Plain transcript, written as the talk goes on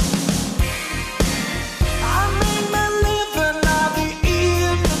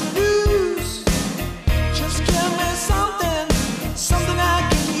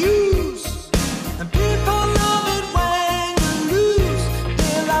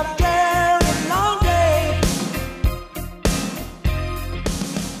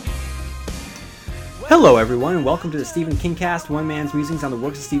Hello everyone, and welcome to the Stephen King Cast, one man's musings on the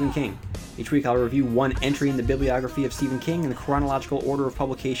works of Stephen King. Each week I'll review one entry in the bibliography of Stephen King in the chronological order of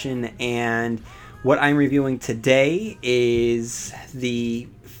publication, and what I'm reviewing today is the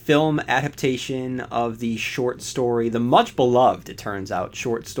film adaptation of the short story, the much beloved, it turns out,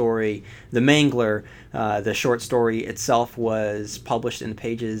 short story, The Mangler. The short story itself was published in the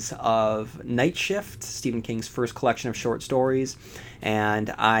pages of Night Shift, Stephen King's first collection of short stories,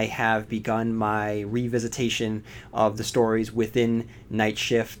 and I have begun my revisitation of the stories within Night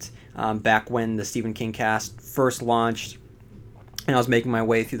Shift back when the Stephen King Cast first launched, and I was making my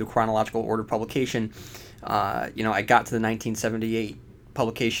way through the chronological order publication. I got to the 1978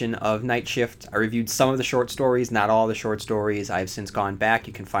 publication of Night Shift. I reviewed some of the short stories, not all the short stories. I've since gone back.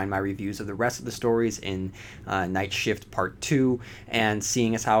 You can find my reviews of the rest of the stories in Night Shift Part 2. And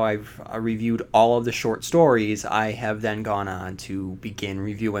seeing as how I've reviewed all of the short stories, I have then gone on to begin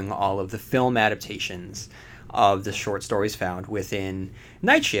reviewing all of the film adaptations of the short stories found within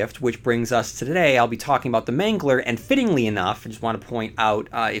Night Shift, which brings us to today. I'll be talking about The Mangler, and fittingly enough, I just want to point out,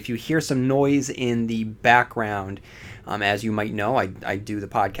 if you hear some noise in the background, as you might know, I do the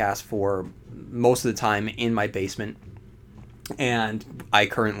podcast for most of the time in my basement, and I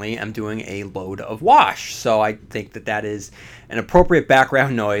currently am doing a load of wash, so I think that is an appropriate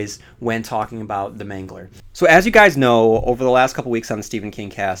background noise when talking about The Mangler. So as you guys know, over the last couple weeks on the Stephen King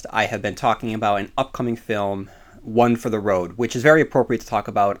Cast, I have been talking about an upcoming film, One for the Road, which is very appropriate to talk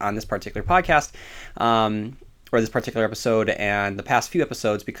about on this particular podcast, or this particular episode and the past few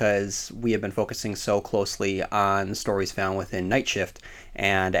episodes, because we have been focusing so closely on the stories found within Night Shift.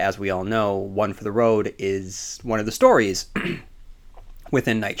 And as we all know, One for the Road is one of the stories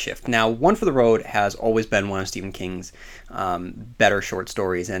within Night Shift. Now, One for the Road has always been one of Stephen King's better short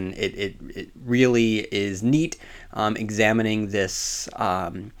stories, and it really is neat examining this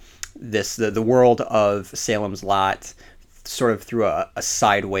the world of Salem's Lot sort of through a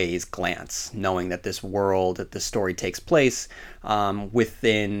sideways glance, knowing that this world, that this story takes place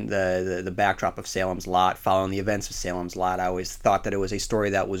within the backdrop of Salem's Lot, following the events of Salem's Lot. I always thought that it was a story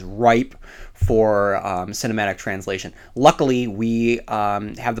that was ripe for cinematic translation. Luckily, we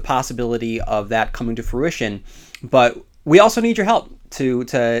have the possibility of that coming to fruition, but we also need your help to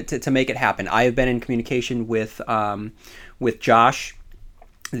make it happen. I have been in communication with Josh,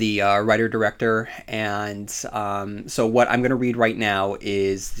 the writer-director, and so what I'm going to read right now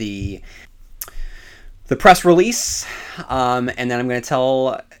is the press release, and then I'm going to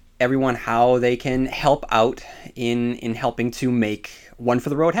tell everyone how they can help out in helping to make One for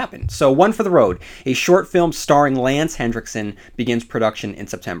the Road happen. So One for the Road, a short film starring Lance Henriksen, begins production in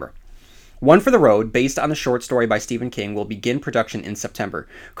September. One for the Road, based on the short story by Stephen King, will begin production in September.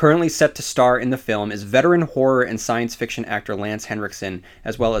 Currently set to star in the film is veteran horror and science fiction actor Lance Henriksen,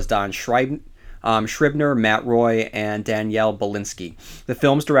 as well as Don Scribner, Matt Roy, and Danielle Belinsky. The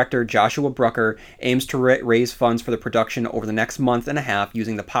film's director, Joshua Brucker, aims to raise funds for the production over the next month and a half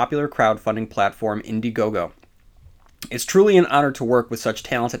using the popular crowdfunding platform Indiegogo. It's truly an honor to work with such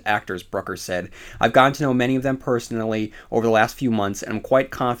talented actors, Brucker said. I've gotten to know many of them personally over the last few months, and I'm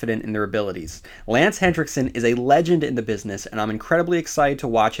quite confident in their abilities. Lance Henriksen is a legend in the business, and I'm incredibly excited to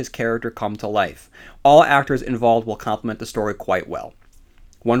watch his character come to life. All actors involved will complement the story quite well.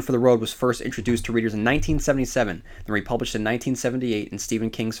 One for the Road was first introduced to readers in 1977, then republished in 1978 in Stephen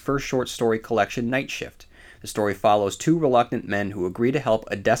King's first short story collection, Night Shift. The story follows two reluctant men who agree to help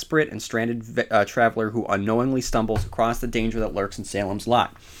a desperate and stranded traveler who unknowingly stumbles across the danger that lurks in Salem's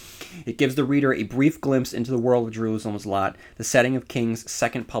Lot. It gives the reader a brief glimpse into the world of Jerusalem's Lot, the setting of King's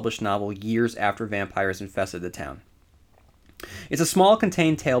second published novel years after vampires infested the town. It's a small,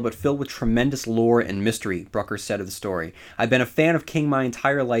 contained tale, but filled with tremendous lore and mystery, Brucker said of the story. I've been a fan of King my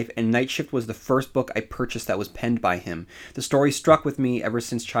entire life, and Night Shift was the first book I purchased that was penned by him. The story struck with me ever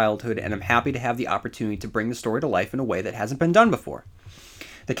since childhood, and I'm happy to have the opportunity to bring the story to life in a way that hasn't been done before.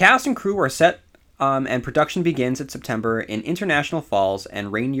 The cast and crew are set, and production begins in September in International Falls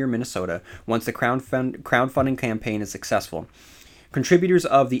and Rainier, Minnesota, once the crowdfunding campaign is successful. Contributors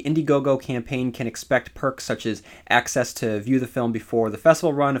of the Indiegogo campaign can expect perks such as access to view the film before the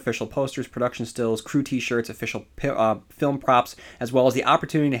festival run, official posters, production stills, crew t-shirts, official film props, as well as the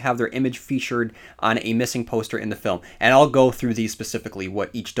opportunity to have their image featured on a missing poster in the film. And I'll go through these specifically, what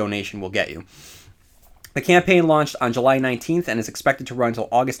each donation will get you. The campaign launched on July 19th and is expected to run until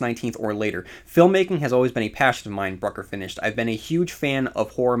August 19th or later. Filmmaking has always been a passion of mine, Brucker finished. I've been a huge fan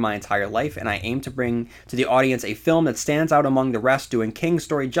of horror my entire life, and I aim to bring to the audience a film that stands out among the rest, doing King's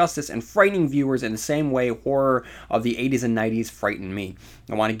story justice and frightening viewers in the same way horror of the 80s and 90s frightened me.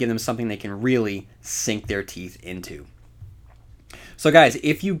 I want to give them something they can really sink their teeth into. So guys,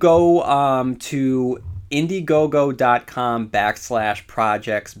 if you go to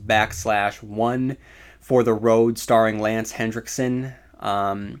Indiegogo.com/projects/one for the road starring Lance Hendrickson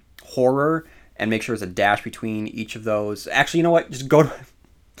horror, and make sure there's a dash between each of those. Actually, you know what? Just go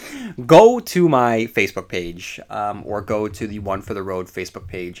to my Facebook page, or go to the One for the Road Facebook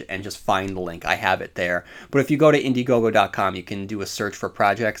page and just find the link. I have it there. But if you go to Indiegogo.com, you can do a search for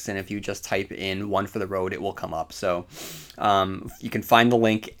projects, and if you just type in One for the Road, it will come up. So you can find the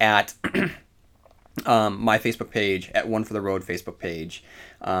link at my Facebook page, at One for the Road Facebook page.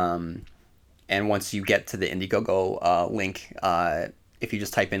 And once you get to the Indiegogo link, if you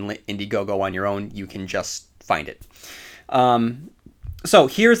just type in Indiegogo on your own, you can just find it. So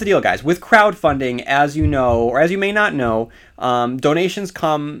here's the deal, guys. With crowdfunding, as you know, or as you may not know, donations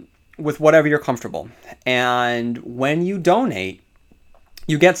come with whatever you're comfortable. And when you donate,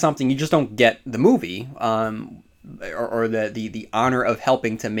 you get something. You just don't get the movie, or the honor of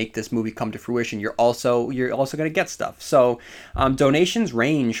helping to make this movie come to fruition. You're also going to get stuff. So donations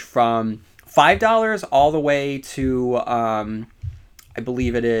range from $5 all the way to I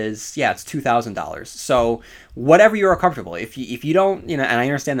believe it is, it's $2,000. So whatever you're comfortable. If you don't, and I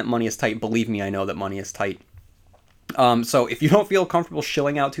understand that money is tight. Believe me, I know that money is tight. So if you don't feel comfortable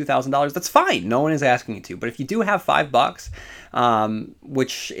shilling out $2,000, that's fine. No one is asking you to. But if you do have $5,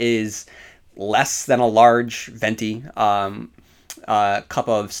 which is less than a large venti cup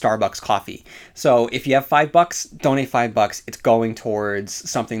of Starbucks coffee. So if you have $5, donate $5. It's going towards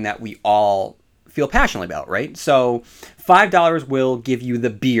something that we all feel passionately about, right? So $5 will give you the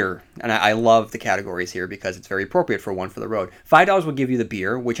beer, and I love the categories here because it's very appropriate for One for the Road. $5 will give you the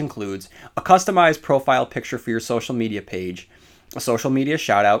beer, which includes a customized profile picture for your social media page, a social media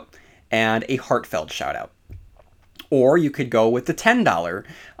shout out, and a heartfelt shout out. Or you could go with the $10,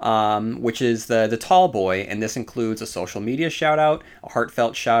 which is the tall boy, and this includes a social media shout out, a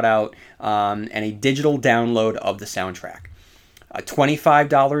heartfelt shout out, and a digital download of the soundtrack.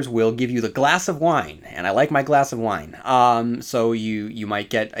 $25 will give you the glass of wine, and I like my glass of wine. So you might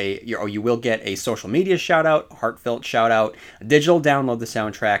get you will get a social media shout out, heartfelt shout out, a digital download of the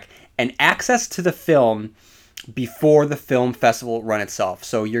soundtrack, and access to the film before the film festival run itself.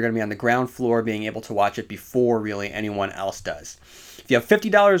 So you're going to be on the ground floor, being able to watch it before really anyone else does. If you have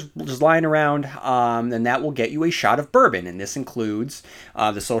 $50 just lying around, then that will get you a shot of bourbon. And this includes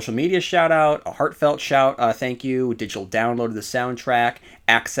the social media shout out, a heartfelt shout, thank you, digital download of the soundtrack,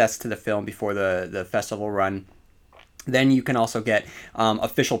 access to the film before the festival run. Then you can also get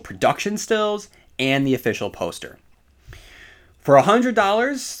official production stills and the official poster. For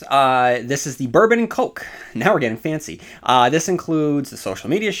 $100, this is the Bourbon and Coke. Now we're getting fancy. This includes the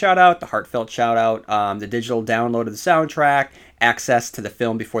social media shout out, the heartfelt shout out, the digital download of the soundtrack, access to the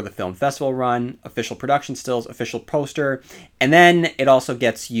film before the film festival run, official production stills, official poster, and then it also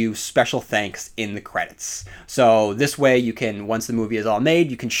gets you special thanks in the credits. So this way you can, once the movie is all made,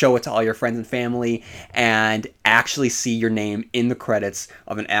 you can show it to all your friends and family and actually see your name in the credits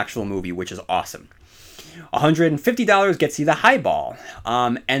of an actual movie, which is awesome. $150 gets you the highball,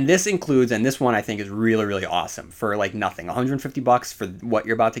 and this includes, and this one I think is really, really awesome, for like nothing. $150 for what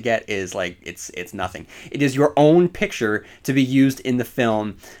you're about to get is like, it's nothing. It is your own picture to be used in the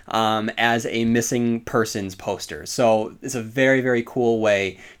film as a missing persons poster. So it's a very, very cool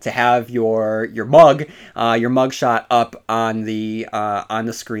way to have your mug shot up on the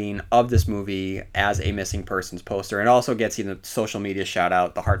screen of this movie as a missing persons poster. And it also gets you the social media shout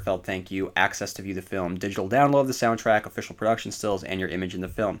out, the heartfelt thank you, access to view the film, digital download of the soundtrack, official production stills, and your image in the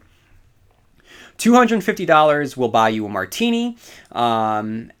film. $250 will buy you a martini,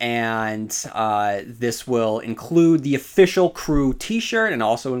 and this will include the official crew t-shirt, and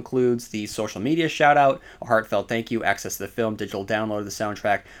also includes the social media shout out, a heartfelt thank you, access to the film, digital download of the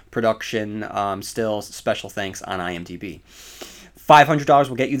soundtrack, production stills, special thanks on IMDb. $500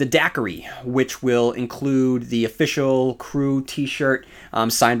 will get you the daiquiri, which will include the official crew t-shirt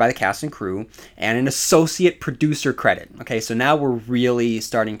signed by the cast and crew, and an associate producer credit. Okay, so now we're really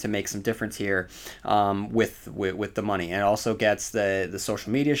starting to make some difference here with the money. And it also gets the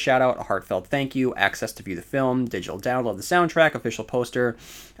social media shout out, a heartfelt thank you, access to view the film, digital download of the soundtrack, official poster,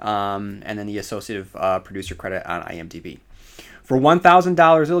 and then the associate producer credit on IMDb. For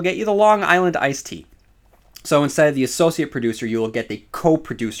 $1,000, it'll get you the Long Island iced tea. So instead of the associate producer, you will get the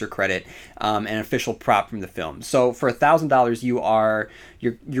co-producer credit, and an official prop from the film. So for $1,000,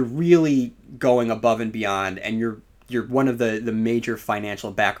 you're really going above and beyond, and you're one of the major financial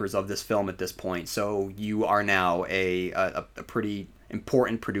backers of this film at this point. So you are now a pretty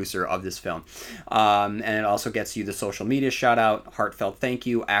important producer of this film. And it also gets you the social media shout out, heartfelt thank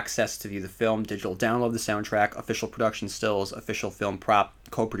you, access to view the film, digital download of the soundtrack, official production stills, official film prop,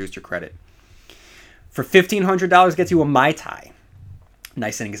 co-producer credit. For $1,500 gets you a Mai Tai.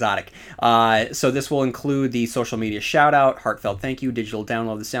 Nice and exotic. So this will include the social media shout out, heartfelt thank you, digital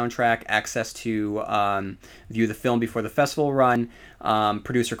download of the soundtrack, access to view the film before the festival run,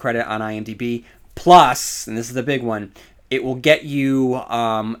 producer credit on IMDb. Plus, and this is the big one, it will get you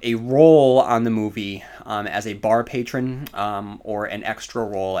a role on the movie as a bar patron or an extra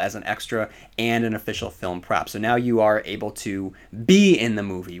role as an extra and an official film prop. So now you are able to be in the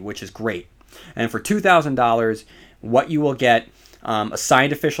movie, which is great. And for $2,000, what you will get, a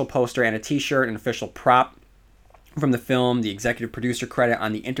signed official poster and a t-shirt, an official prop from the film, the executive producer credit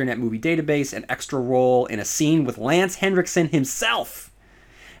on the Internet Movie Database, an extra role in a scene with Lance Henriksen himself,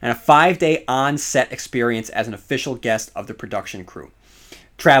 and a 5-day on-set experience as an official guest of the production crew.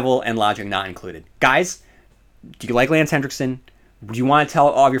 Travel and lodging not included. Guys, do you like Lance Henriksen? Do you want to tell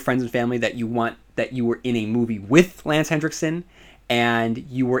all of your friends and family that you were in a movie with Lance Henriksen and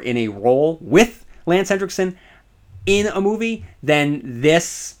you were in a role with Lance Henriksen in a movie? Then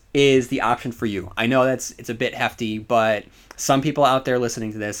this is the option for you. I know it's a bit hefty, but some people out there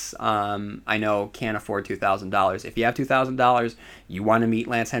listening to this, I know can't afford $2,000. If you have $2,000, you want to meet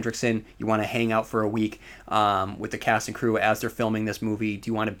Lance Henriksen, you want to hang out for a week with the cast and crew as they're filming this movie, do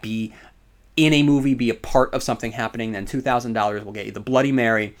you want to be in a movie, be a part of something happening, then $2,000 will get you the Bloody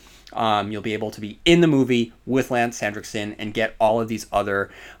Mary. You'll be able to be in the movie with Lance Henriksen and get all of these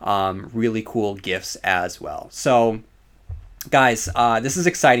other really cool gifts as well. So, guys, this is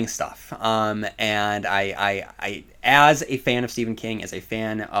exciting stuff. And I, as a fan of Stephen King, as a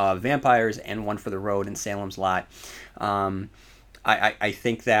fan of vampires and One for the Road and Salem's Lot, I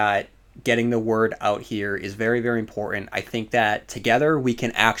think that getting the word out here is very, very important. I think that together we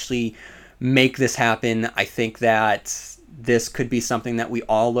can actually make this happen. I think that this could be something that we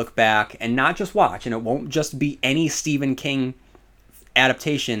all look back and not just watch, and it won't just be any Stephen King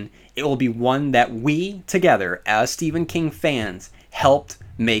adaptation. It will be one that we together as Stephen King fans helped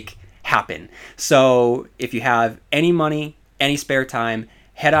make happen. So if you have any money, any spare time,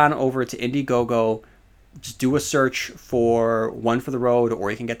 head on over to Indiegogo. Just do a search for One for the Road,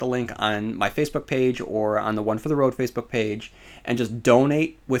 or you can get the link on my Facebook page or on the One for the Road Facebook page, and just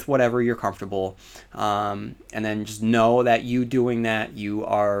donate with whatever you're comfortable. And then just know that you doing that,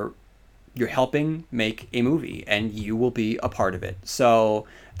 you're helping make a movie, and you will be a part of it. So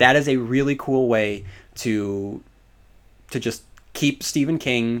that is a really cool way to just keep Stephen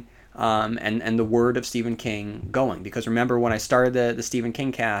King and the word of Stephen King going. Because remember, when I started the Stephen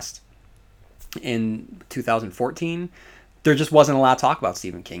King cast in 2014, there just wasn't a lot of talk about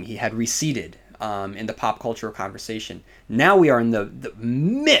Stephen King. He had receded in the pop culture conversation. Now we are in the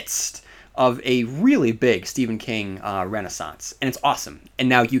midst of a really big Stephen King renaissance, and it's awesome. And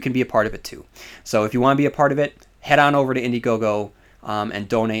now you can be a part of it too. So if you want to be a part of it, head on over to Indiegogo and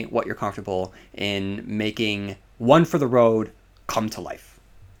donate what you're comfortable in making One for the Road come to life.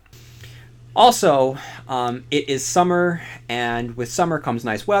 Also, it is summer, and with summer comes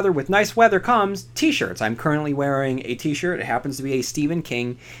nice weather. With nice weather comes t-shirts. I'm currently wearing a t-shirt. It happens to be a Stephen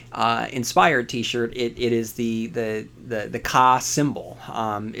King inspired t-shirt. It is the Ka symbol.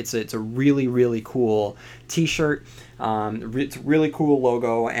 It's a really, really cool t-shirt. It's a really cool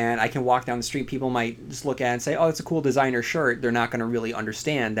logo, and I can walk down the street. People might just look at it and say, oh, it's a cool designer shirt. They're not going to really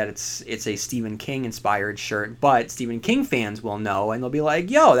understand that it's a Stephen King inspired shirt, but Stephen King fans will know, and they'll be like,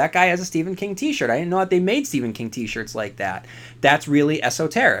 yo, that guy has a Stephen King t-shirt. I didn't know that they made Stephen King t-shirts like that. That's really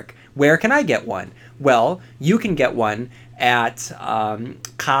esoteric. Where can I get one? Well, you can get one at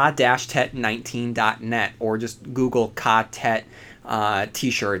ka-tet19.net, or just Google ka-tet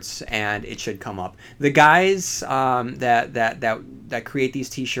t-shirts and it should come up. The guys that create these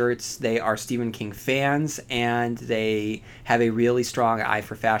t-shirts, they are Stephen King fans, and they have a really strong eye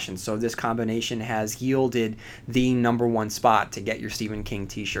for fashion. So this combination has yielded the #1 spot to get your Stephen King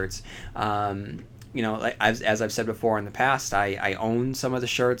t-shirts. As I've said before in the past, I own some of the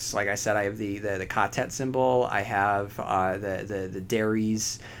shirts. Like I said, I have the Ka-tet symbol. I have the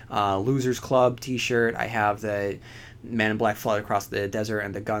Dairies Losers Club t-shirt. I have the Man in Black Fled Across the Desert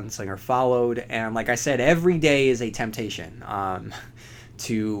and the Gunslinger Followed. And like I said, every day is a temptation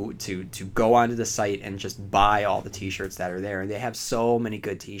to go onto the site and just buy all the t-shirts that are there. And they have so many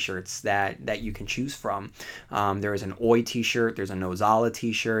good t-shirts that you can choose from. There is an Oi t-shirt, there's a Nozala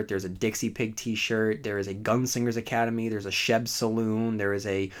t-shirt, there's a Dixie Pig t-shirt, there is a Gunslingers Academy, there's a Sheb Saloon, there is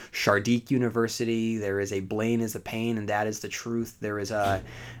a Shardik University, there is a Blaine is the Pain and That is the Truth, there is a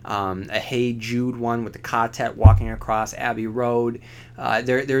Hey Jude one with the Ka-tet walking across Abbey Road.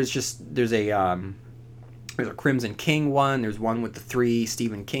 There's a There's a Crimson King one. There's one with the 3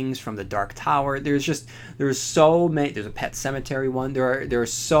 Stephen Kings from the Dark Tower. There's so many. There's a Pet Sematary one. There are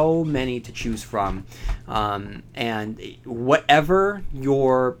so many to choose from, and whatever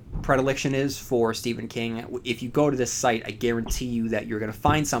your predilection is for Stephen King, if you go to this site, I guarantee you that you're going to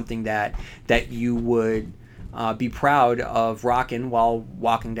find something that you would be proud of rocking while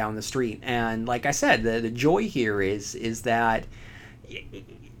walking down the street. And like I said, the joy here is that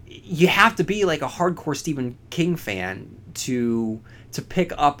you have to be like a hardcore Stephen King fan to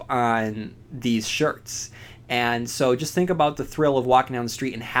pick up on these shirts. And so just think about the thrill of walking down the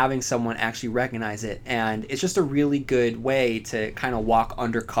street and having someone actually recognize it. And it's just a really good way to kind of walk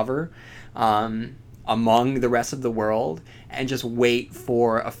undercover among the rest of the world and just wait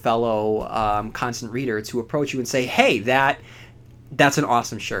for a fellow constant reader to approach you and say, hey, that's an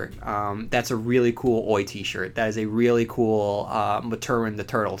awesome shirt. That's a really cool Oi t-shirt. That is a really cool Maturin the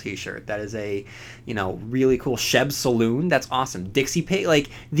Turtle t-shirt. That is a, really cool Sheb Saloon. That's awesome. Dixie Pig. Like,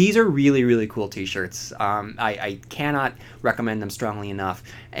 these are really, really cool t-shirts. I cannot recommend them strongly enough.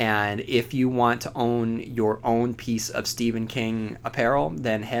 And if you want to own your own piece of Stephen King apparel,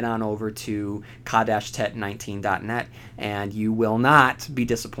 then head on over to ka-tet19.net and you will not be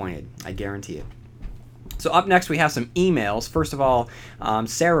disappointed. I guarantee it. So up next, we have some emails. First of all,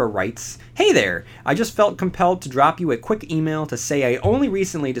 Sarah writes, "Hey there, I just felt compelled to drop you a quick email to say I only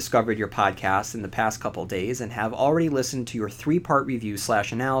recently discovered your podcast in the past couple days and have already listened to your 3-part review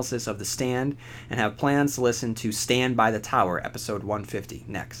 / analysis of The Stand and have plans to listen to Stand by the Tower, episode 150,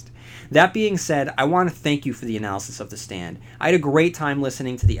 next. That being said, I want to thank you for the analysis of The Stand. I had a great time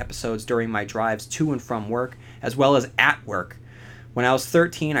listening to the episodes during my drives to and from work, as well as at work. When I was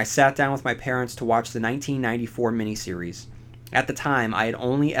 13, I sat down with my parents to watch the 1994 miniseries. At the time, I had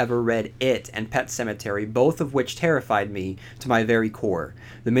only ever read It and Pet Sematary, both of which terrified me to my very core.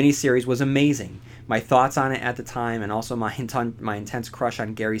 The miniseries was amazing. My thoughts on it at the time, and also my intense crush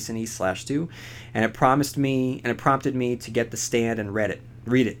on Gary Sinise /Stu, and it prompted me to get The Stand and read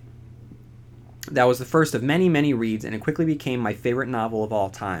it. That was the first of many, many reads, and it quickly became my favorite novel of all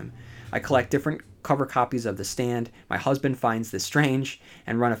time. I collect different cover copies of The Stand. My husband finds this strange,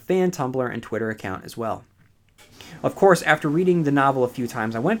 and run a fan Tumblr and Twitter account as well. Of course, after reading the novel a few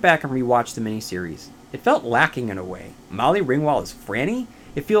times, I went back and rewatched the miniseries. It felt lacking in a way. Molly Ringwald as Franny?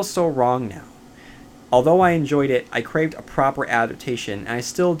 It feels so wrong now. Although I enjoyed it, I craved a proper adaptation, and I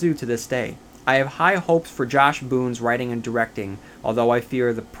still do to this day. I have high hopes for Josh Boone's writing and directing, although I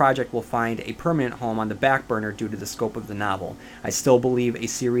fear the project will find a permanent home on the back burner due to the scope of the novel. I still believe a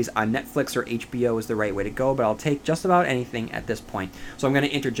series on Netflix or HBO is the right way to go, but I'll take just about anything at this point. So I'm going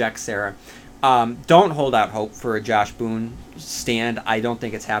to interject, Sarah. Don't hold out hope for a Josh Boone Stand. I don't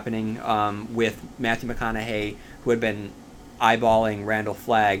think it's happening with Matthew McConaughey, who had been eyeballing Randall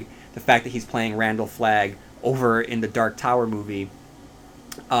Flagg. The fact that he's playing Randall Flagg over in the Dark Tower movie,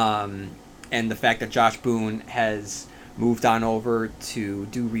 and the fact that Josh Boone has moved on over to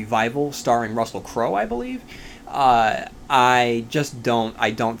do Revival, starring Russell Crowe, I believe. I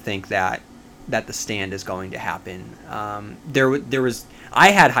don't think that The Stand is going to happen.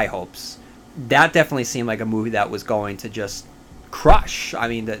 I had high hopes. That definitely seemed like a movie that was going to just crush. I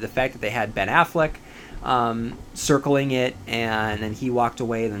mean, the fact that they had Ben Affleck circling it, and then he walked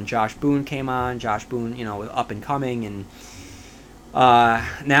away, then Josh Boone came on. Josh Boone, was up and coming, and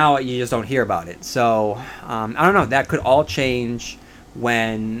now you just don't hear about it. So I don't know. That could all change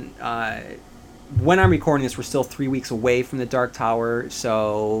when I'm recording this. We're still 3 weeks away from the Dark Tower.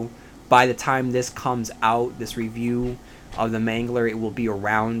 So by the time this comes out, this review of the Mangler, it will be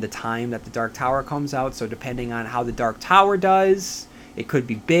around the time that the Dark Tower comes out. So depending on how the Dark Tower does, it could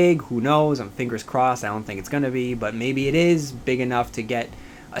be big. Who knows? I'm fingers crossed. I don't think it's going to be, but maybe it is big enough to get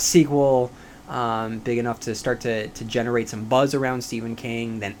a sequel. Big enough to start to generate some buzz around Stephen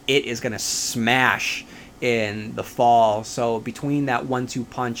King. Then It is going to smash in the fall. So between that 1-2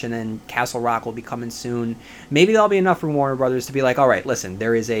 punch and then Castle Rock will be coming soon, maybe that'll be enough for Warner Brothers to be like, all right, listen,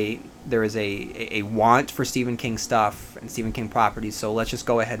 there is a want for Stephen King stuff and Stephen King properties, so let's just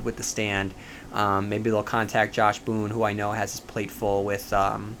go ahead with The Stand. Maybe they'll contact Josh Boone, who I know has his plate full with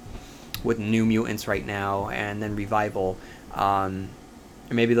New Mutants right now, and then Revival.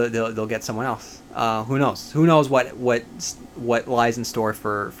 Or maybe they'll get someone else. Who knows? Who knows what lies in store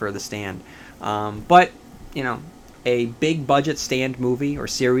for The Stand? But a big budget Stand movie or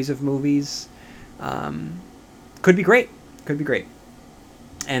series of movies could be great.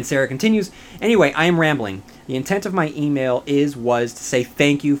 And Sarah continues, anyway, I am rambling. The intent of my email was to say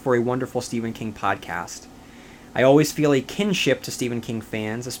thank you for a wonderful Stephen King podcast. I always feel a kinship to Stephen King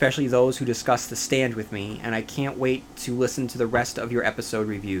fans, especially those who discuss The Stand with me, and I can't wait to listen to the rest of your episode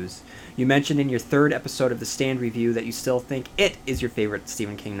reviews. You mentioned in your third episode of The Stand review that you still think It is your favorite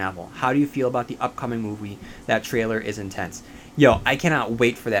Stephen King novel. How do you feel about the upcoming movie? That trailer is intense. Yo, I cannot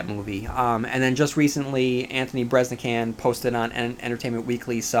wait for that movie. And then just recently, Anthony Breznican posted on Entertainment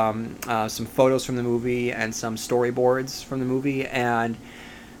Weekly some photos from the movie and some storyboards from the movie, and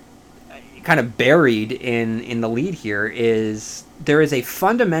kind of buried in the lead here is there's a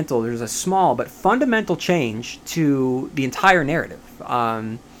small but fundamental change to the entire narrative.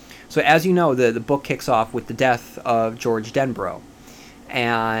 So as you know, the book kicks off with the death of George Denbrough,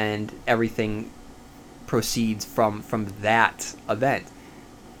 and everything proceeds from that event.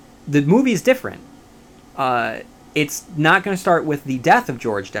 The movie is different. It's not going to start with the death of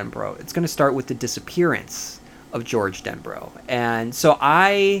George Denbrough. It's going to start with the disappearance of George Denbrough. And so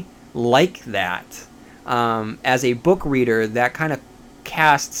I like that. As a book reader, that kind of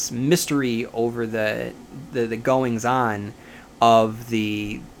casts mystery over the goings on of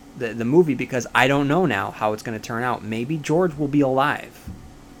the movie, because I don't know now how it's going to turn out. Maybe George will be alive.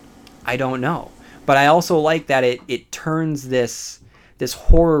 I don't know. But I also like that it turns this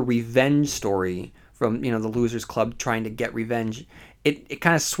horror revenge story from, the Losers Club trying to get revenge. It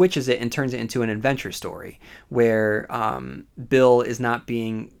kind of switches it and turns it into an adventure story where Bill is not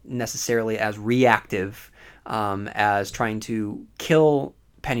being necessarily as reactive as trying to kill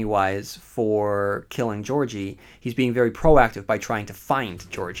Pennywise for killing Georgie. He's being very proactive by trying to find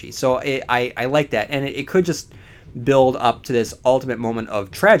Georgie. So I like that. And it could just build up to this ultimate moment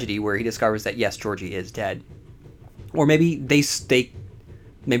of tragedy where he discovers that, yes, Georgie is dead. Or maybe they save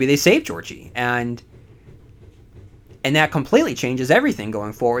Georgie, and that completely changes everything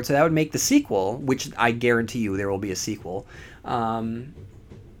going forward. So that would make the sequel, which I guarantee you there will be a sequel,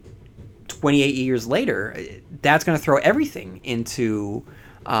 28 years later, that's going to throw everything into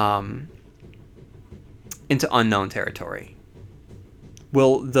unknown territory.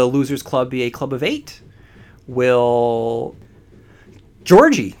 Will the Losers Club be a club of 8? Will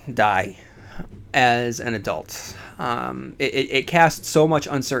Georgie die as an adult? It casts so much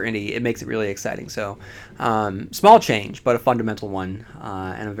uncertainty. It makes it really exciting. So small change, but a fundamental one,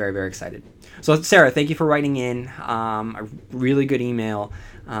 and I'm very, very excited. So Sarah, thank you for writing in. A really good email.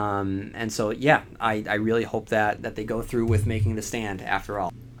 And so, yeah, I really hope that they go through with making The Stand after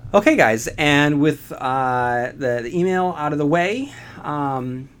all. Okay, guys, and with the email out of the way,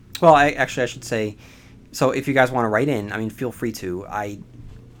 I should say, so if you guys want to write in, feel free to. I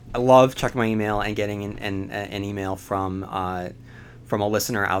love checking my email and getting an email from a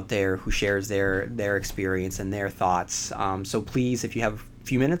listener out there who shares their experience and their thoughts. So please, if you have a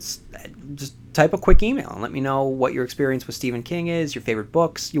few minutes, just type a quick email and let me know what your experience with Stephen King is, your favorite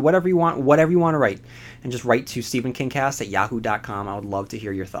books, whatever you want to write. And just write to StephenKingcast@yahoo.com. I would love to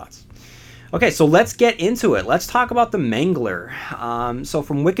hear your thoughts. Okay, so let's get into it. Let's talk about The Mangler. So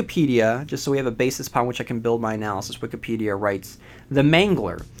from Wikipedia, just so we have a basis upon which I can build my analysis, Wikipedia writes, The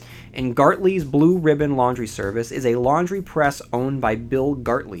Mangler, in Gartley's Blue Ribbon Laundry Service, is a laundry press owned by Bill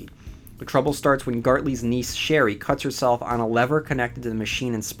Gartley. The trouble starts when Gartley's niece Sherry cuts herself on a lever connected to the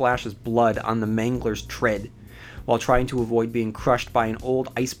machine and splashes blood on the Mangler's tread. While trying to avoid being crushed by an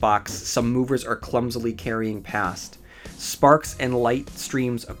old icebox some movers are clumsily carrying past. Sparks and light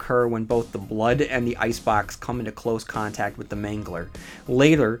streams occur when both the blood and the icebox come into close contact with the Mangler.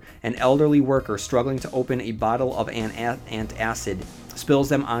 Later, an elderly worker struggling to open a bottle of antacid spills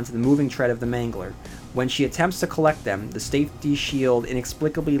them onto the moving tread of the Mangler. When she attempts to collect them, the safety shield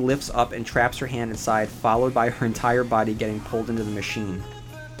inexplicably lifts up and traps her hand inside, followed by her entire body getting pulled into the machine.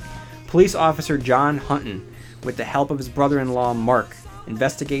 Police officer John Hutton, with the help of his brother-in-law Mark,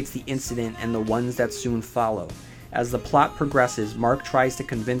 investigates the incident and the ones that soon follow. As the plot progresses, Mark tries to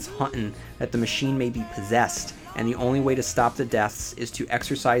convince Hutton that the machine may be possessed, and the only way to stop the deaths is to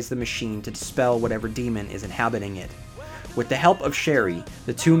exorcise the machine to dispel whatever demon is inhabiting it. With the help of Sherry,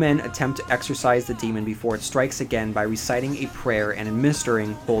 the two men attempt to exorcise the demon before it strikes again by reciting a prayer and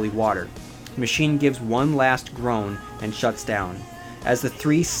administering holy water. The machine gives one last groan and shuts down. As the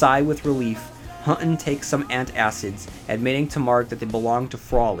three sigh with relief, Hutton takes some antacids, admitting to Mark that they belong to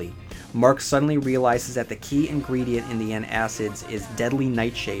Frawley. Mark suddenly realizes that the key ingredient in the antacids is deadly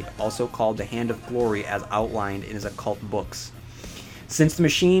nightshade, also called the Hand of Glory as outlined in his occult books. Since the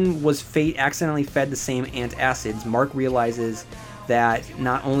machine was accidentally fed the same antacids, Mark realizes that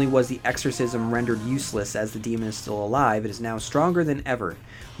not only was the exorcism rendered useless as the demon is still alive, it is now stronger than ever.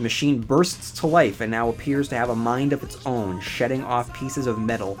 The machine bursts to life and now appears to have a mind of its own, shedding off pieces of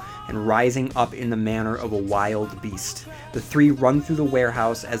metal and rising up in the manner of a wild beast. The three run through the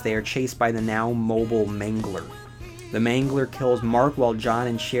warehouse as they are chased by the now mobile Mangler. The Mangler kills Mark while John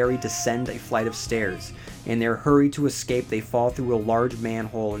and Sherry descend a flight of stairs. In their hurry to escape, they fall through a large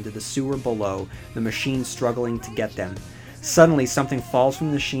manhole into the sewer below, the machine struggling to get them. Suddenly, something falls from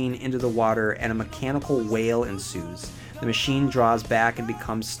the machine into the water and a mechanical wail ensues. The machine draws back and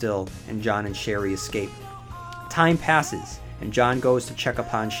becomes still, and John and Sherry escape. Time passes, and John goes to check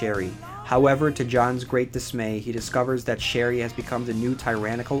upon Sherry. However, to John's great dismay, he discovers that Sherry has become the new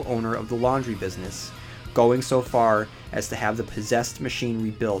tyrannical owner of the laundry business, going so far as to have the possessed machine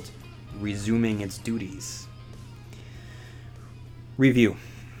rebuilt, resuming its duties. Review.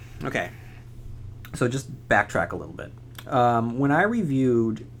 Okay, so just backtrack a little bit. When I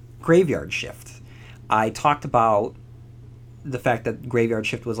reviewed Graveyard Shift, I talked about the fact that Graveyard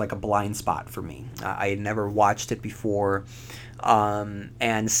Shift was like a blind spot for me. I had never watched it before,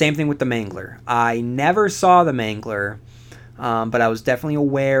 and same thing with The Mangler. I never saw The Mangler, but I was definitely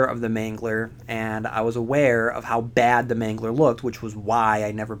aware of The Mangler, and I was aware of how bad The Mangler looked, which was why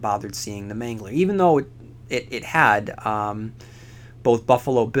I never bothered seeing The Mangler, even though it had both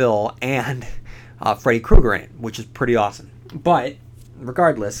Buffalo Bill and Freddy Krueger in it, which is pretty awesome. But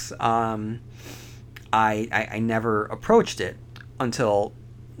regardless, I never approached it until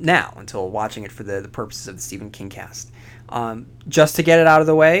now, until watching it for the purposes of the Stephen King cast. Just to get it out of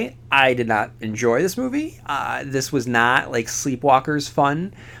the way, I did not enjoy this movie. This was not like Sleepwalkers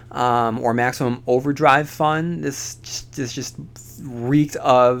fun or Maximum Overdrive fun. This just reeked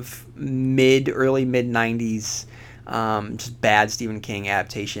of early mid 90s, just bad Stephen King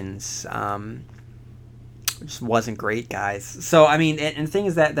adaptations. It just wasn't great, guys. So I mean, and the thing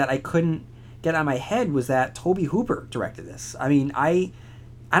is that I couldn't get out of my head was that Tobe Hooper directed this. I mean, I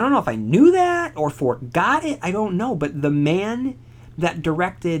don't know if I knew that or forgot it. I don't know. But the man that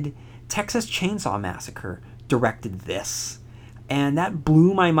directed Texas Chainsaw Massacre directed this. And that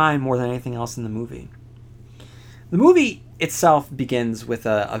blew my mind more than anything else in the movie. The movie itself begins with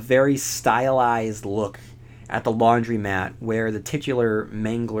a very stylized look at the laundromat where the titular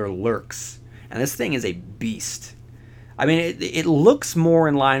Mangler lurks. And this thing is a beast. I mean, it looks more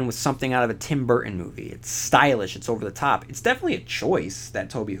in line with something out of a Tim Burton movie. It's stylish. It's over the top. It's definitely a choice that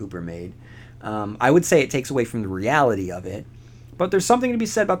Tobe Hooper made. I would say it takes away from the reality of it, but there's something to be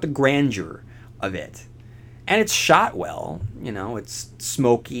said about the grandeur of it. And it's shot well. You know, it's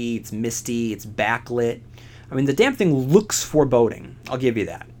smoky, it's misty, it's backlit. I mean, the damn thing looks foreboding. I'll give you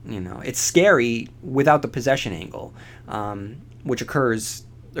that. You know, it's scary without the possession angle, which occurs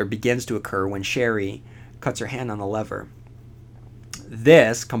or begins to occur when Sherry cuts her hand on the lever.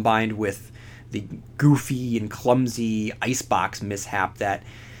 This, combined with the goofy and clumsy icebox mishap that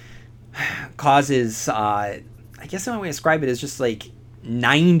causes, I guess the only way to describe it is just like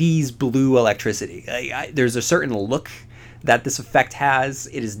 90s blue electricity. There's a certain look that this effect has.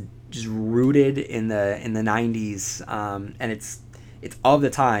 It is just rooted in the 90s, and it's of the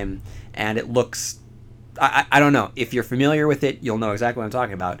time, and it looks, I don't know. If you're familiar with it, you'll know exactly what I'm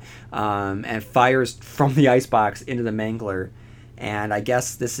talking about. And fires from the icebox into the Mangler. And I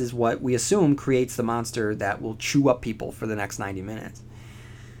guess this is what we assume creates the monster that will chew up people for the next 90 minutes.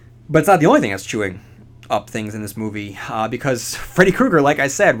 But it's not the only thing that's chewing up things in this movie. Because Freddy Krueger, like I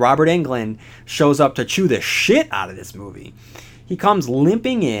said, Robert Englund, shows up to chew the shit out of this movie. He comes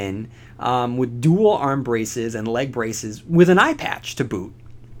limping in with dual arm braces and leg braces with an eye patch to boot.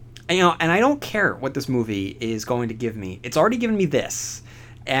 And I don't care what this movie is going to give me. It's already given me this,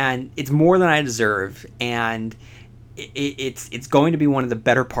 and it's more than I deserve. And it's going to be one of the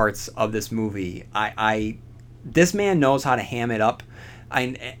better parts of this movie. This man knows how to ham it up,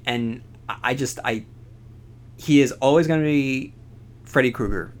 he is always going to be Freddy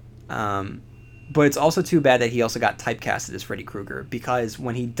Krueger. But it's also too bad that he also got typecasted as Freddy Krueger, because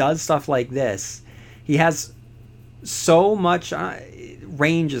when he does stuff like this, he has so much.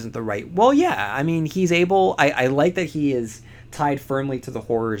 Range isn't the right. Well, yeah, I mean, he's able. I like that he is tied firmly to the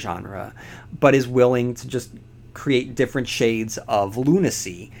horror genre, but is willing to just create different shades of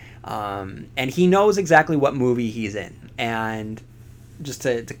lunacy. And he knows exactly what movie he's in. And just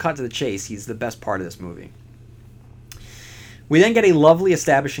to cut to the chase, he's the best part of this movie. We then get a lovely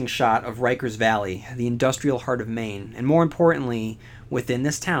establishing shot of Rikers Valley, the industrial heart of Maine. And more importantly, within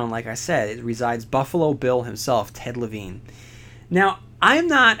this town, like I said, it resides Buffalo Bill himself, Ted Levine. Now, I'm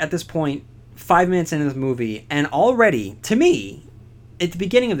not, at this point, 5 minutes into this movie, and already, to me, at the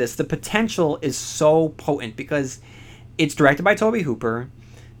beginning of this, the potential is so potent, because It's directed by Tobe Hooper,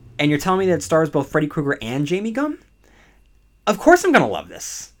 and you're telling me that it stars both Freddy Krueger and Jamie Gumb? Of course I'm going to love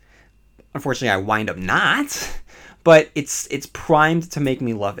this. Unfortunately, I wind up not, but it's primed to make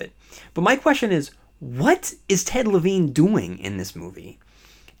me love it. But my question is, what is Ted Levine doing in this movie?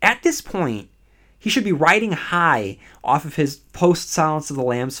 At this point, he should be riding high off of his post-Silence of the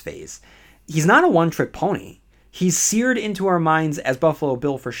Lambs phase. He's not a one-trick pony. He's seared into our minds as Buffalo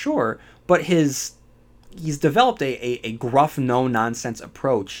Bill for sure, but he's developed a gruff, no-nonsense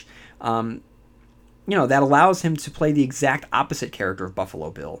approach, that allows him to play the exact opposite character of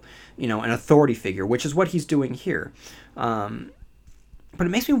Buffalo Bill, an authority figure, which is what he's doing here. But it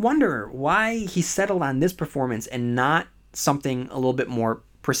makes me wonder why he settled on this performance and not something a little bit more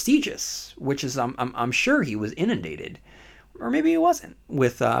prestigious, which is I'm sure he was inundated, or maybe he wasn't,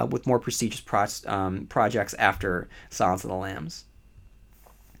 with more prestigious projects after Silence of the Lambs.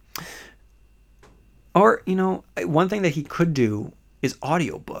 Or, one thing that he could do is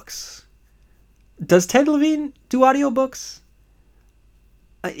audiobooks. Does Ted Levine do audiobooks?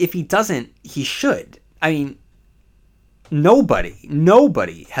 If he doesn't, he should. I mean,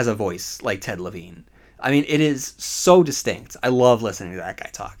 nobody has a voice like Ted Levine. I mean, it is so distinct. I love listening to that guy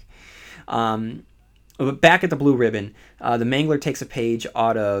talk. But back at the Blue Ribbon, the Mangler takes a page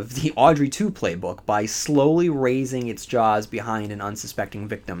out of the Audrey 2 playbook by slowly raising its jaws behind an unsuspecting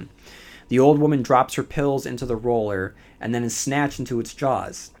victim. The old woman drops her pills into the roller and then is snatched into its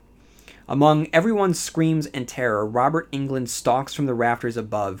jaws. Among everyone's screams and terror, Robert Englund stalks from the rafters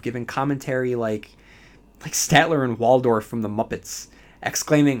above, giving commentary like Statler and Waldorf from the Muppets,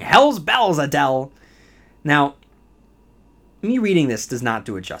 exclaiming, "Hell's bells, Adele!" Now, me reading this does not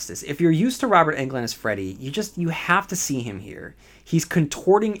do it justice. If you're used to Robert Englund as Freddy, you have to see him here. He's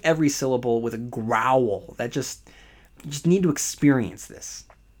contorting every syllable with a growl that you just need to experience this.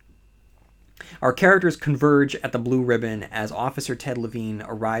 Our characters converge at the Blue Ribbon as Officer Ted Levine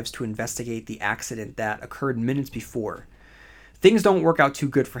arrives to investigate the accident that occurred minutes before. Things don't work out too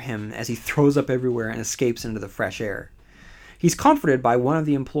good for him as he throws up everywhere and escapes into the fresh air. He's comforted by one of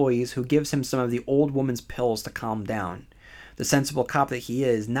the employees who gives him some of the old woman's pills to calm down. The sensible cop that he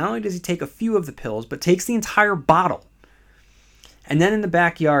is, not only does he take a few of the pills, but takes the entire bottle. And then in the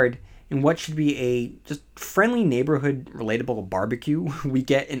backyard, in what should be a just friendly neighborhood relatable barbecue, we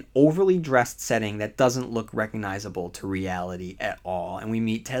get an overly dressed setting that doesn't look recognizable to reality at all. And we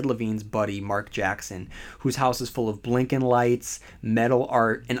meet Ted Levine's buddy, Mark Jackson, whose house is full of blinking lights, metal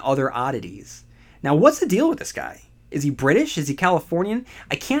art, and other oddities. Now, what's the deal with this guy? Is he British? Is he Californian?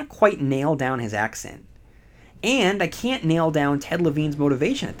 I can't quite nail down his accent. And I can't nail down Ted Levine's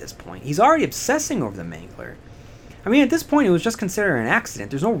motivation at this point. He's already obsessing over the Mangler. I mean, at this point, it was just considered an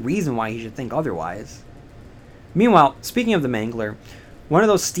accident. There's no reason why he should think otherwise. Meanwhile, speaking of the Mangler, one of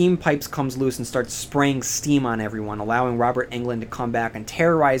those steam pipes comes loose and starts spraying steam on everyone, allowing Robert Englund to come back and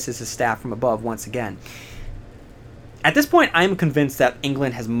terrorize his staff from above once again. At this point, I'm convinced that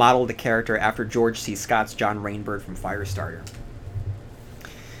Englund has modeled the character after George C. Scott's John Rainbird from Firestarter.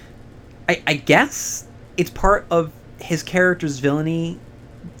 I guess it's part of his character's villainy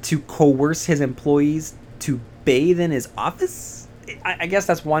to coerce his employees to bathe in his office? I guess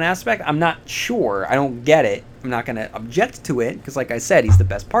that's one aspect. I'm not sure. I don't get it. I'm not going to object to it because, like I said, he's the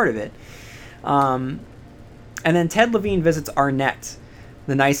best part of it. And then Ted Levine visits Arnett,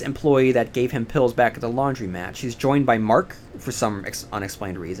 the nice employee that gave him pills back at the laundromat. She's joined by Mark for some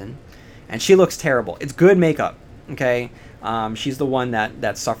unexplained reason, and she looks terrible. It's good makeup, okay? She's the one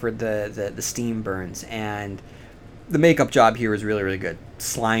that suffered the steam burns, and the makeup job here is really, really good.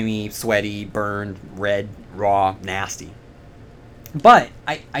 Slimy, sweaty, burned, red, raw, nasty. But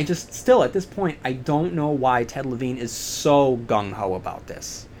I just still, at this point, I don't know why Ted Levine is so gung-ho about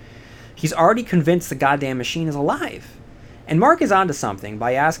this. He's already convinced the goddamn machine is alive. And Mark is onto something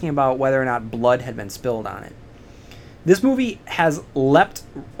by asking about whether or not blood had been spilled on it. This movie has leapt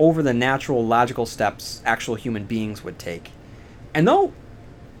over the natural, logical steps actual human beings would take. And though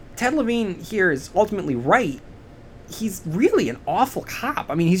Ted Levine here is ultimately right, he's really an awful cop.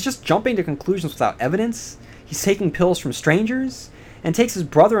 I mean, he's just jumping to conclusions without evidence. He's taking pills from strangers and takes his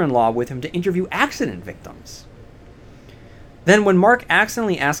brother-in-law with him to interview accident victims. Then when Mark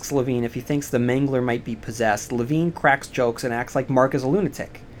accidentally asks Levine if he thinks the Mangler might be possessed, Levine cracks jokes and acts like Mark is a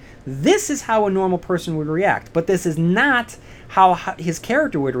lunatic. This is how a normal person would react, but this is not how his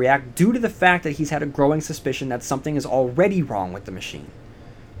character would react due to the fact that he's had a growing suspicion that something is already wrong with the machine.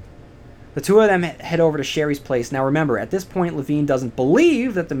 The two of them head over to Sherry's place. Now remember, at this point, Levine doesn't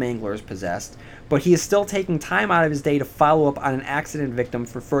believe that the Mangler is possessed, but he is still taking time out of his day to follow up on an accident victim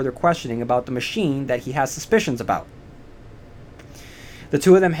for further questioning about the machine that he has suspicions about. The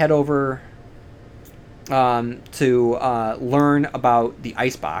two of them head over to learn about the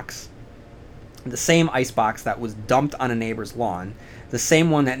icebox, the same icebox that was dumped on a neighbor's lawn, the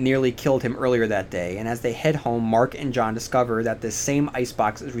same one that nearly killed him earlier that day. And as they head home, Mark and John discover that this same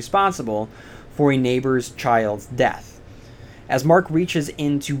icebox is responsible for a neighbor's child's death. As Mark reaches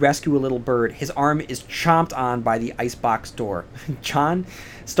in to rescue a little bird, his arm is chomped on by the icebox door. John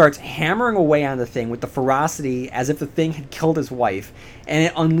starts hammering away on the thing with the ferocity as if the thing had killed his wife, and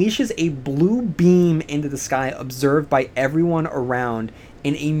it unleashes a blue beam into the sky, observed by everyone around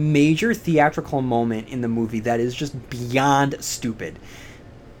in a major theatrical moment in the movie that is just beyond stupid.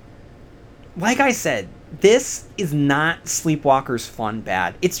 Like I said, this is not Sleepwalker's fun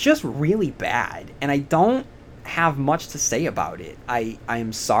bad. It's just really bad, and I don't have much to say about it. I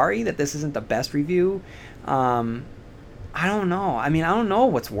am sorry that this isn't the best review. I don't know. I mean, I don't know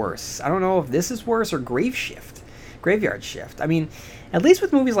what's worse. I don't know if this is worse or Graveyard Shift. I mean, at least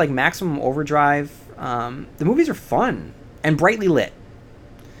with movies like Maximum Overdrive, the movies are fun and brightly lit.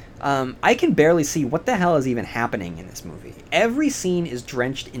 I can barely see what the hell is even happening in this movie. Every scene is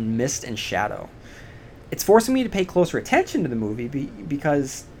drenched in mist and shadow. It's forcing me to pay closer attention to the movie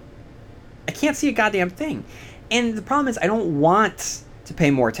because I can't see a goddamn thing. And the problem is I don't want to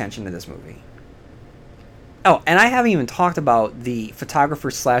pay more attention to this movie. Oh, and I haven't even talked about the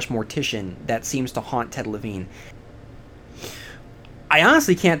photographer/mortician that seems to haunt Ted Levine. I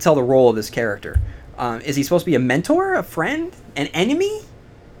honestly can't tell the role of this character. Is he supposed to be a mentor, a friend, an enemy?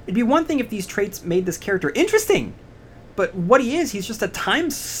 It'd be one thing if these traits made this character interesting. But what he is, he's just a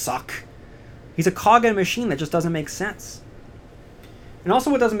time suck. He's a cog in a machine that just doesn't make sense. And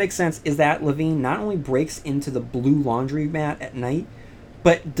also what doesn't make sense is that Levine not only breaks into the blue laundromat at night,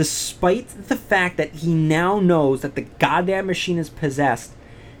 but despite the fact that he now knows that the goddamn machine is possessed,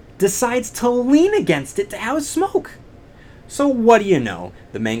 decides to lean against it to have a smoke. So what do you know?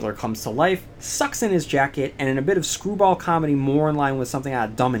 The Mangler comes to life, sucks in his jacket, and in a bit of screwball comedy more in line with something out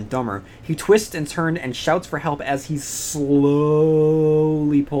of Dumb and Dumber, he twists and turns and shouts for help as he's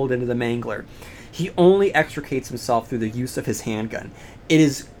slowly pulled into the Mangler. He only extricates himself through the use of his handgun. It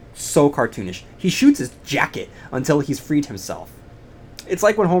is so cartoonish. He shoots his jacket until he's freed himself. It's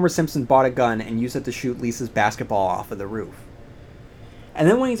like when Homer Simpson bought a gun and used it to shoot Lisa's basketball off of the roof. And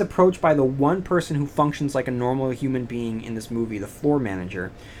then when he's approached by the one person who functions like a normal human being in this movie, the floor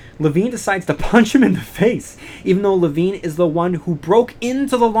manager, Levine decides to punch him in the face, even though Levine is the one who broke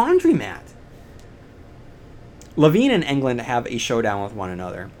into the laundromat. Levine and Englund have a showdown with one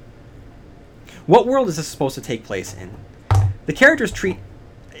another. What world is this supposed to take place in? The characters treat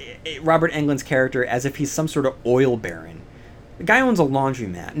Robert Englund's character as if he's some sort of oil baron. The guy owns a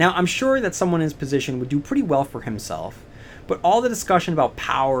laundromat. Now, I'm sure that someone in his position would do pretty well for himself, but all the discussion about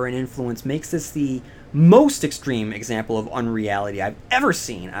power and influence makes this the most extreme example of unreality I've ever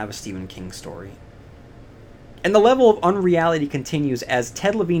seen out of a Stephen King story. And the level of unreality continues as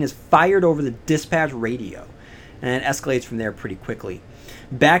Ted Levine is fired over the dispatch radio, and it escalates from there pretty quickly.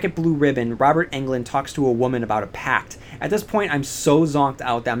 Back at Blue Ribbon, Robert Englund talks to a woman about a pact. At this point, I'm so zonked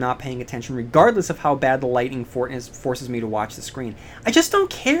out that I'm not paying attention, regardless of how bad the lighting forces me to watch the screen. I just don't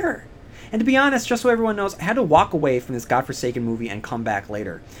care. And to be honest, just so everyone knows, I had to walk away from this godforsaken movie and come back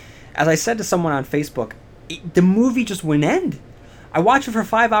later. As I said to someone on Facebook, the movie just wouldn't end. I watched it for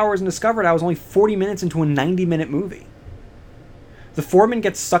 5 hours and discovered I was only 40 minutes into a 90-minute movie. The foreman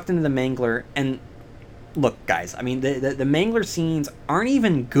gets sucked into the Mangler, and look, guys, I mean, the Mangler scenes aren't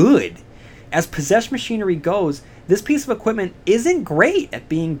even good. As possessed machinery goes, this piece of equipment isn't great at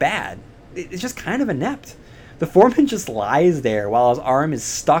being bad. It's just kind of inept. The foreman just lies there while his arm is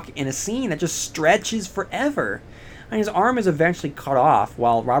stuck in a scene that just stretches forever. And his arm is eventually cut off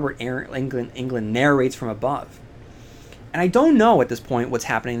while Robert Englund narrates from above. And I don't know at this point what's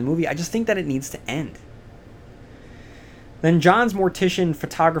happening in the movie. I just think that it needs to end. Then John's mortician,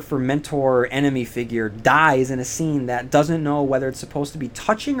 photographer, mentor, enemy figure dies in a scene that doesn't know whether it's supposed to be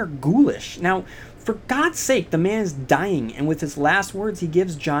touching or ghoulish. Now, for God's sake, the man is dying, and with his last words, he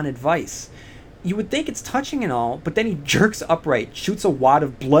gives John advice. You would think it's touching and all, but then he jerks upright, shoots a wad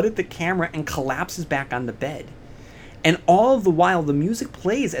of blood at the camera, and collapses back on the bed. And all the while, the music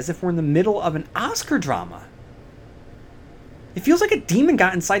plays as if we're in the middle of an Oscar drama. It feels like a demon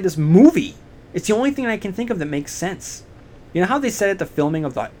got inside this movie. It's the only thing I can think of that makes sense. You know how they said at the filming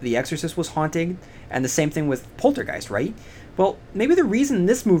of The Exorcist was haunting? And the same thing with Poltergeist, right? Well, maybe the reason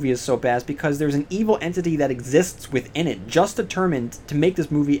this movie is so bad is because there's an evil entity that exists within it, just determined to make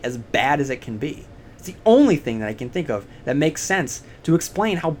this movie as bad as it can be. It's the only thing that I can think of that makes sense to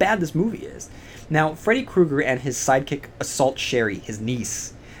explain how bad this movie is. Now, Freddy Krueger and his sidekick assault Sherry, his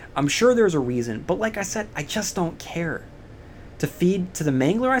niece. I'm sure there's a reason, but like I said, I just don't care. To feed to the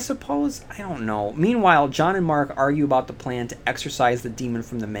Mangler, I suppose? I don't know. Meanwhile, John and Mark argue about the plan to exorcise the demon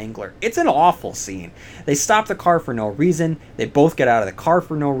from the Mangler. It's an awful scene. They stop the car for no reason. They both get out of the car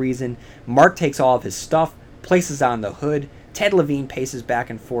for no reason. Mark takes all of his stuff, places on the hood. Ted Levine paces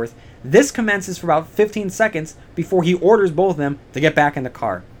back and forth. This commences for about 15 seconds before he orders both of them to get back in the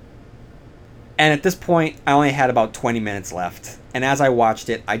car. And at this point, I only had about 20 minutes left. And as I watched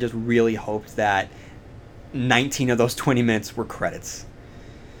it, I just really hoped that 19 of those 20 minutes were credits.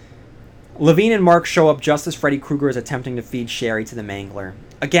 Levine and Mark show up just as Freddy Krueger is attempting to feed Sherry to the Mangler.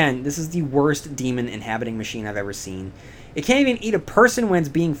 Again, this is the worst demon inhabiting machine I've ever seen. It can't even eat a person when it's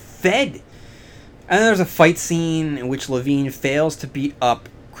being fed. And then there's a fight scene in which Levine fails to beat up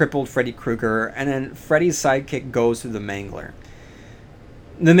crippled Freddy Krueger, and then Freddy's sidekick goes through the Mangler.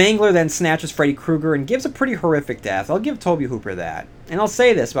 The Mangler then snatches Freddy Krueger and gives a pretty horrific death. I'll give Tobe Hooper that. And I'll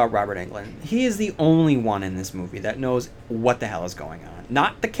say this about Robert Englund. He is the only one in this movie that knows what the hell is going on.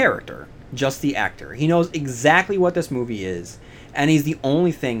 Not the character, just the actor. He knows exactly what this movie is, and he's the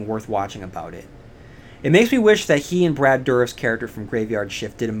only thing worth watching about it. It makes me wish that he and Brad Dourif's character from Graveyard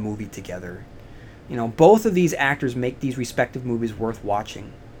Shift did a movie together. You know, both of these actors make these respective movies worth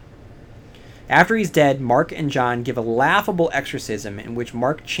watching. After he's dead, Mark and John give a laughable exorcism in which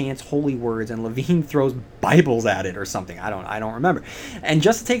Mark chants holy words and Levine throws Bibles at it or something. I don't remember. And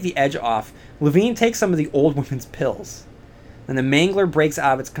just to take the edge off, Levine takes some of the old woman's pills. Then the Mangler breaks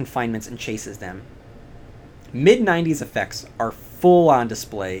out of its confinements and chases them. Mid-90s effects are full on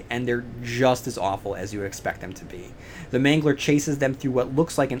display, and they're just as awful as you would expect them to be. The Mangler chases them through what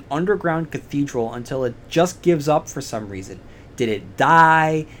looks like an underground cathedral until it just gives up for some reason. Did it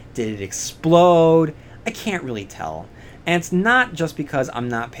die? Did it explode? I can't really tell. And it's not just because I'm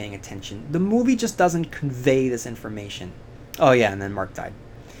not paying attention. The movie just doesn't convey this information. Oh yeah, and then Mark died.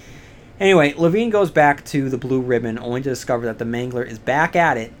 Anyway, Levine goes back to the Blue Ribbon only to discover that the Mangler is back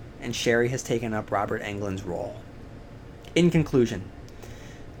at it and Sherry has taken up Robert Englund's role. In conclusion,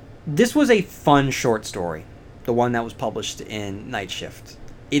 this was a fun short story, the one that was published in Night Shift.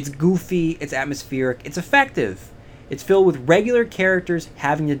 It's goofy, it's atmospheric, it's effective. It's filled with regular characters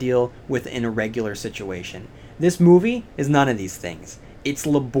having to deal with an irregular situation. This movie is none of these things. It's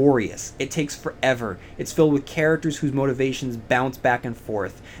laborious. It takes forever. It's filled with characters whose motivations bounce back and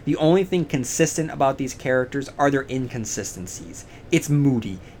forth. The only thing consistent about these characters are their inconsistencies. It's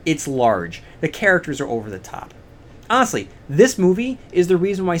moody. It's large. The characters are over the top. Honestly, this movie is the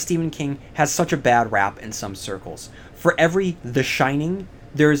reason why Stephen King has such a bad rap in some circles. For every The Shining,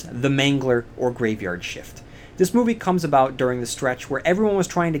 there's The Mangler or Graveyard Shift. This movie comes about during the stretch where everyone was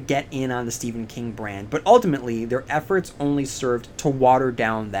trying to get in on the Stephen King brand, but ultimately their efforts only served to water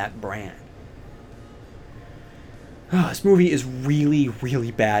down that brand. This movie is really,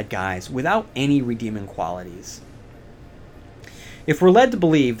 really bad, guys, without any redeeming qualities. If we're led to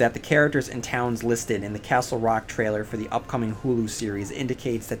believe that the characters and towns listed in the Castle Rock trailer for the upcoming Hulu series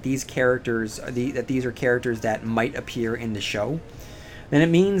indicates that these are characters that might appear in the show, then it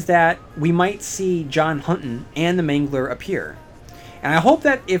means that we might see John Hutton and the Mangler appear. And I hope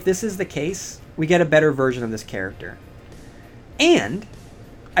that if this is the case, we get a better version of this character. And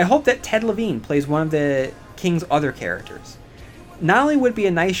I hope that Ted Levine plays one of the King's other characters. Not only would it be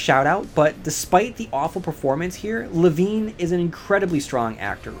a nice shout out, but despite the awful performance here, Levine is an incredibly strong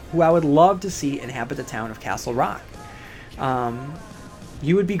actor who I would love to see inhabit the town of Castle Rock.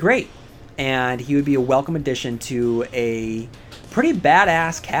 He would be great, and he would be a welcome addition to a pretty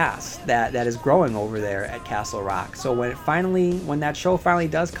badass cast that is growing over there at Castle Rock. So when that show finally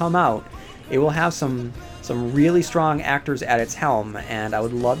does come out, it will have some really strong actors at its helm, and I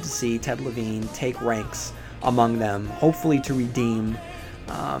would love to see Ted Levine take ranks among them, hopefully to redeem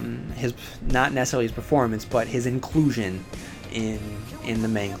his, not necessarily his performance, but his inclusion in the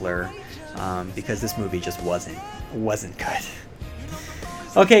Mangler, because this movie just wasn't good.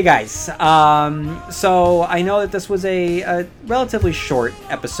 Okay, guys, so I know that this was a relatively short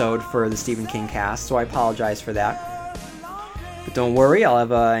episode for the Stephen King cast, so I apologize for that. But don't worry, I'll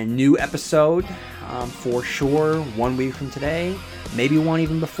have a new episode for sure 1 week from today, maybe one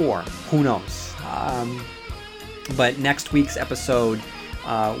even before, who knows. But next week's episode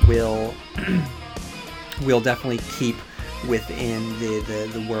will definitely keep within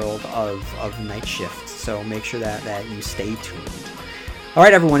the world of Night Shift, so make sure that you stay tuned.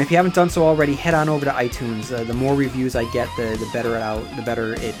 Alright everyone, if you haven't done so already, head on over to iTunes. The more reviews I get, the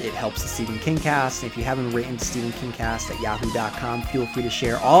better it helps the Stephen King cast. And if you haven't written to Stephen King cast at yahoo.com, feel free to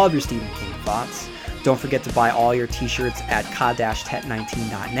share all of your Stephen King thoughts. Don't forget to buy all your t-shirts at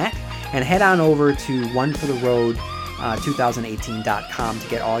ka-tet19.net. And head on over to One for the Road 2018.com to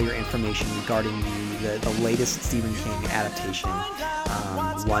get all your information regarding the latest Stephen King adaptation,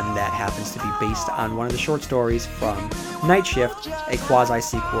 one that happens to be based on one of the short stories from Night Shift, a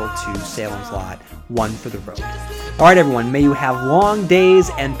quasi-sequel to Salem's Lot, One for the Road. All right, everyone, may you have long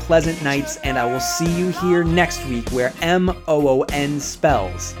days and pleasant nights, and I will see you here next week where MOON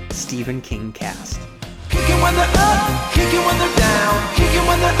spells Stephen King Cast. Kick it when they're up, kick it when they're down, kick it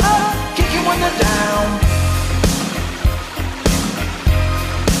when they're up, kick it when they're down.